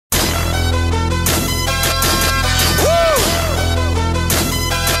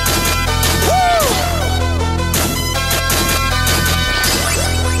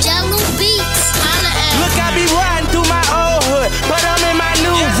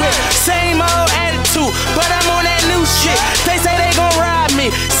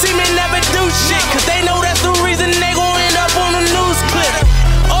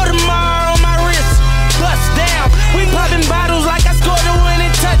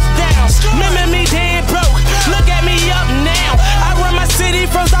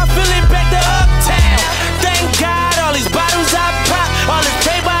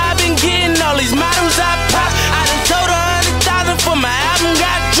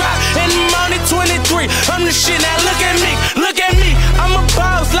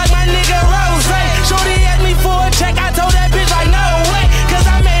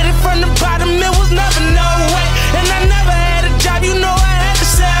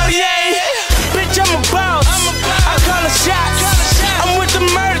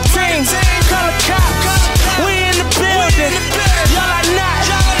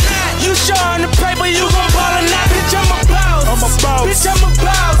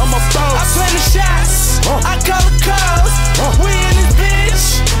I call the calls. We in this bitch,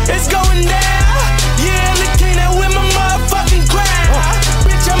 it's going down. Yeah, the king that with my motherfucking crown.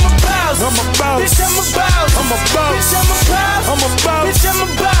 Bitch, I'm a boss. I'm a boss. Bitch, I'm a boss. I'm a boss. Bitch, I'm a boss. I'm a boss. Bitch, I'm a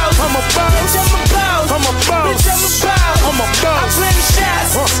boss. I'm a boss. Bitch, I'm a boss. I'm a boss. Bitch, I'm a boss. I'm a boss. I play the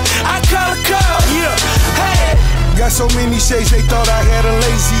shots. I call the call. Yeah. Hey. Got so many shades they thought I had a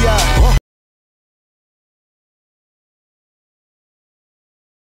lazy eye.